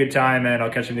 we had a good time, and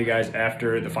I'll catch you guys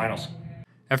after the finals.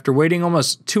 After waiting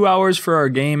almost 2 hours for our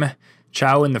game,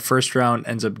 Chow in the first round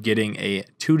ends up getting a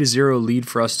 2-0 lead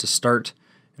for us to start,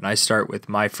 and I start with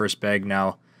my first bag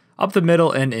now. Up the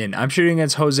middle and in. I'm shooting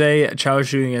against Jose. Chow is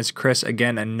shooting against Chris.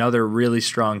 Again, another really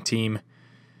strong team.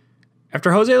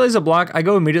 After Jose lays a block, I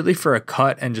go immediately for a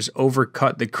cut and just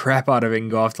overcut the crap out of it and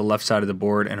go off the left side of the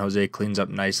board, and Jose cleans up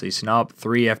nicely. So now up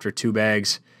 3 after 2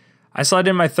 bags. I slide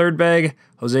in my third bag.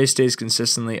 Jose stays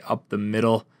consistently up the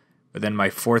middle, but then my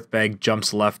fourth bag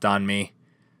jumps left on me.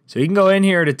 So he can go in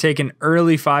here to take an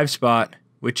early 5 spot,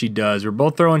 which he does. We're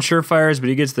both throwing surefires, but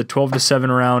he gets the 12-7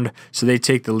 round, so they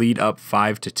take the lead up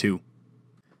 5-2.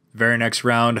 Very next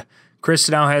round, Chris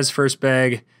now has first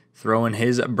bag, throwing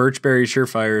his Birchberry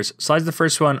surefires, slides the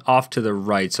first one off to the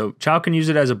right. So Chow can use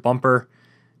it as a bumper,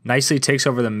 nicely takes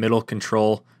over the middle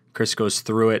control. Chris goes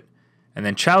through it, and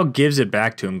then Chow gives it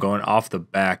back to him, going off the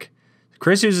back.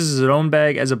 Chris uses his own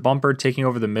bag as a bumper, taking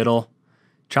over the middle.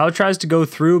 Chow tries to go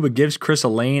through, but gives Chris a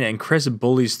lane, and Chris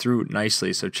bullies through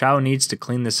nicely. So Chow needs to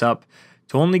clean this up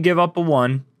to only give up a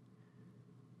 1.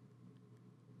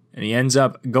 And he ends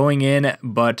up going in,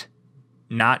 but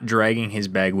not dragging his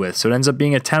bag with. So it ends up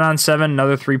being a 10-on-7,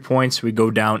 another 3 points. We go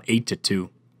down 8-2.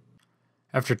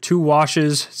 After 2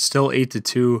 washes, still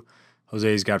 8-2.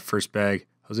 Jose's got first bag.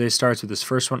 Jose starts with his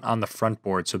first one on the front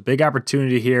board. So big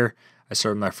opportunity here. I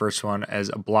start with my first one as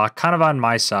a block kind of on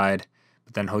my side.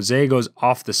 But then Jose goes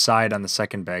off the side on the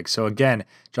second bag. So again,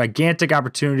 gigantic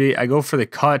opportunity. I go for the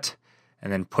cut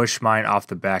and then push mine off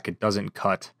the back. It doesn't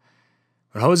cut.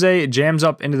 But Jose jams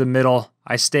up into the middle.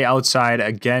 I stay outside,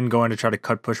 again going to try to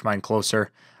cut push mine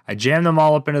closer. I jam them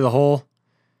all up into the hole.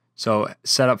 So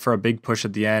set up for a big push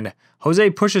at the end. Jose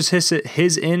pushes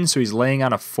his in, so he's laying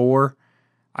on a 4.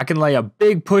 I can lay a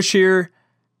big push here,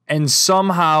 and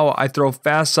somehow I throw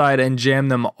fast side and jam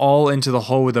them all into the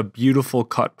hole with a beautiful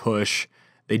cut push.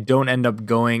 They don't end up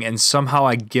going, and somehow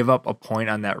I give up a point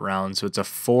on that round. So it's a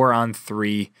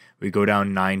 4-on-3. We go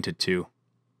down 9-2.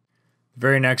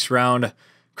 Very next round,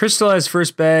 Chris still has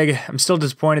first bag. I'm still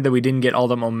disappointed that we didn't get all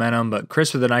the momentum, but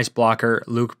Chris with a nice blocker.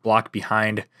 Luke blocked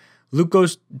behind.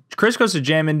 Chris goes to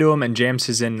jam into him and jams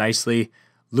his in nicely.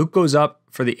 Luke goes up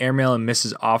for the airmail and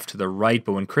misses off to the right,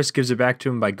 but when Chris gives it back to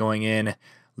him by going in,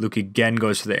 Luke again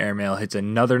goes for the airmail, hits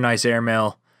another nice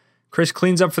airmail. Chris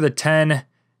cleans up for the 10,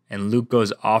 and Luke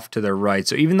goes off to the right.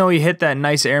 So even though he hit that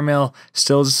nice airmail,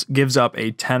 still gives up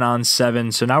a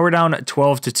 10-on-7. So now we're down at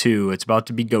 12-2. It's about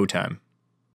to be go time.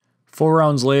 4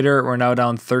 rounds later, we're now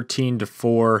down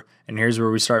 13-4, and here's where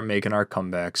we start making our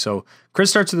comeback. So Chris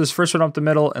starts with his first one up the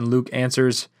middle, and Luke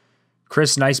answers.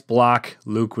 Chris, nice block.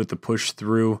 Luke with the push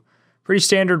through. Pretty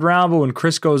standard round, but when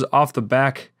Chris goes off the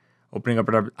back, opening up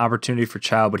an opportunity for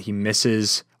Chow, but he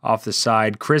misses off the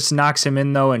side. Chris knocks him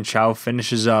in, though, and Chow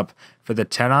finishes up for the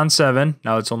 10-on-7.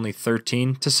 Now it's only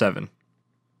 13-7.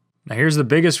 Now here's the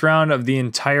biggest round of the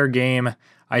entire game.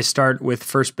 I start with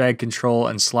first bag control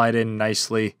and slide in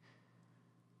nicely.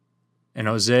 And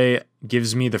Jose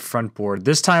gives me the front board.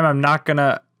 This time I'm not going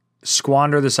to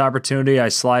squander this opportunity. I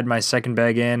slide my second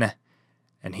bag in,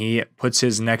 and he puts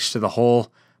his next to the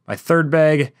hole. My third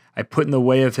bag, I put in the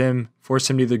way of him, force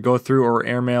him to either go through or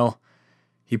airmail.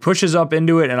 He pushes up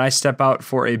into it, and I step out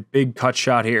for a big cut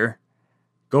shot here.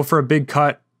 Go for a big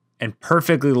cut and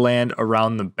perfectly land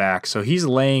around the back. So he's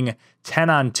laying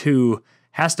 10-on-2,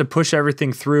 has to push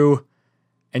everything through,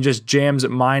 and just jams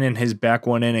mine and his back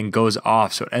one in and goes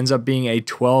off. So it ends up being a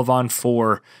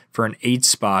 12-on-4 for an 8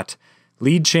 spot.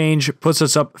 Lead change puts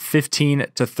us up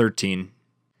 15-13.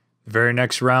 The very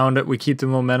next round, we keep the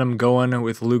momentum going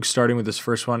with Luke starting with his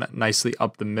first one nicely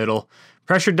up the middle.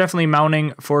 Pressure definitely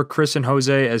mounting for Chris and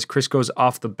Jose as Chris goes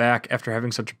off the back after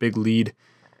having such a big lead.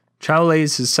 Chow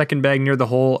lays his second bag near the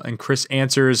hole, and Chris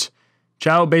answers.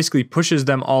 Chow basically pushes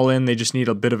them all in. They just need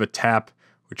a bit of a tap,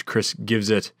 which Chris gives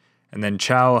it. And then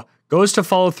Chow goes to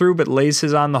follow through, but lays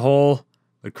his on the hole,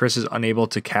 but Chris is unable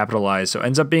to capitalize. So it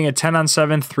ends up being a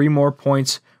 10-on-7, 3 more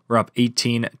points. We're up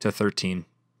 18-13.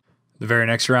 The very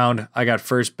next round, I got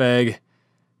first bag.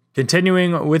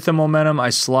 Continuing with the momentum, I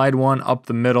slide one up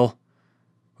the middle.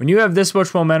 When you have this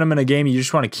much momentum in a game, you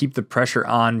just want to keep the pressure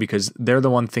on because they're the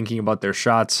one thinking about their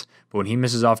shots. But when he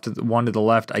misses off to the one to the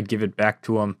left, I give it back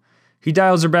to him. He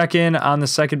dials her back in on the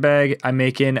second bag. I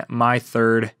make in my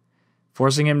third,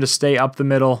 forcing him to stay up the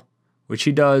middle, which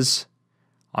he does.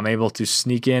 I'm able to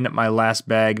sneak in my last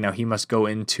bag. Now he must go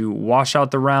in to wash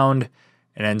out the round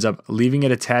and ends up leaving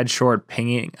it a tad short,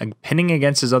 pinning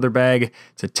against his other bag.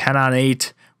 It's a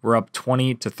 10-on-8. We're up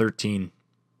 20-13.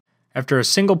 After a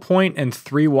single point and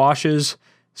 3 washes,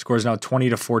 score is now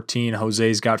 20-14.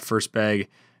 Jose's got first bag,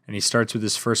 and he starts with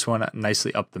his first one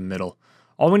nicely up the middle.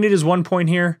 All we need is 1 point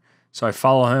here, so I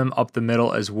follow him up the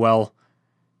middle as well.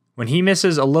 When he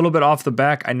misses a little bit off the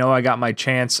back, I know I got my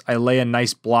chance. I lay a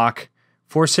nice block,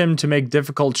 force him to make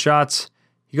difficult shots.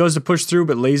 He goes to push through,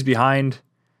 but lays behind.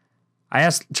 I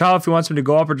asked Chow if he wants me to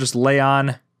go up or just lay on.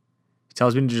 He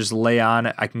tells me to just lay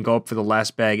on. I can go up for the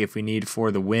last bag if we need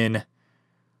for the win.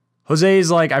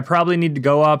 Jose's like, I probably need to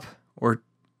go up, or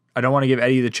I don't want to give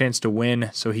Eddie the chance to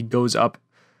win, so he goes up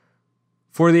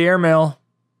for the airmail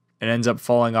and ends up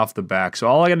falling off the back. So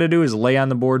all I got to do is lay on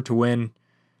the board to win.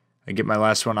 I get my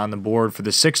last one on the board for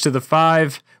the 6 to the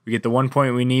 5. We get the 1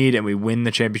 point we need, and we win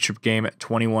the championship game at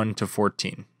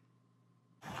 21-14.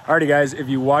 Alrighty, guys, if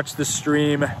you watched the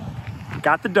stream,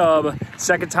 got the dub.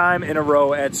 Second time in a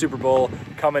row at Super Bowl,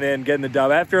 coming in, getting the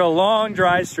dub. After a long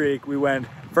dry streak, we went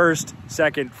first,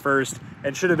 second, first,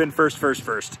 and should have been first, first,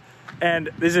 first. And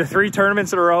these are 3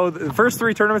 tournaments in a row. The first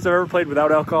 3 tournaments I've ever played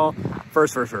without alcohol,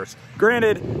 first, first, first.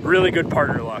 Granted, really good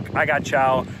partner luck. I got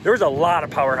Chow. There was a lot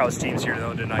of powerhouse teams here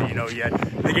though tonight, you know, yet.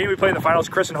 The game we played in the finals,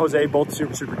 Chris and Jose, both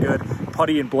super, super good.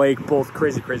 Putty and Blake, both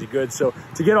crazy, crazy good. So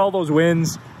to get all those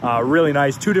wins, really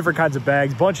nice. 2 different kinds of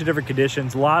bags, bunch of different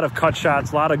conditions, a lot of cut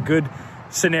shots, a lot of good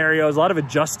scenarios, a lot of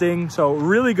adjusting. So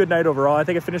really good night overall. I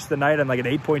think I finished the night on like an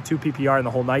 8.2 PPR in the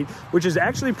whole night, which is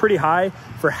actually pretty high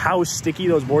for how sticky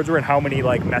those boards were and how many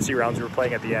like messy rounds we were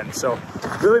playing at the end. So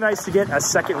really nice to get a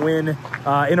second win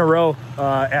in a row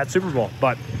at Super Bowl.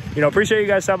 But you know, appreciate you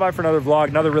guys stopping by for another vlog,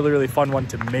 another really, really fun one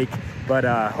to make. But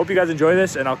hope you guys enjoy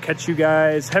this, and I'll catch you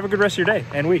guys. Have a good rest of your day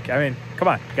and week. I mean, come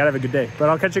on, gotta have a good day. But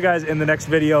I'll catch you guys in the next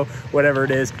video, whatever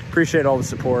it is. Appreciate all the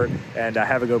support, and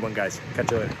have a good one, guys.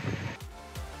 Catch you later.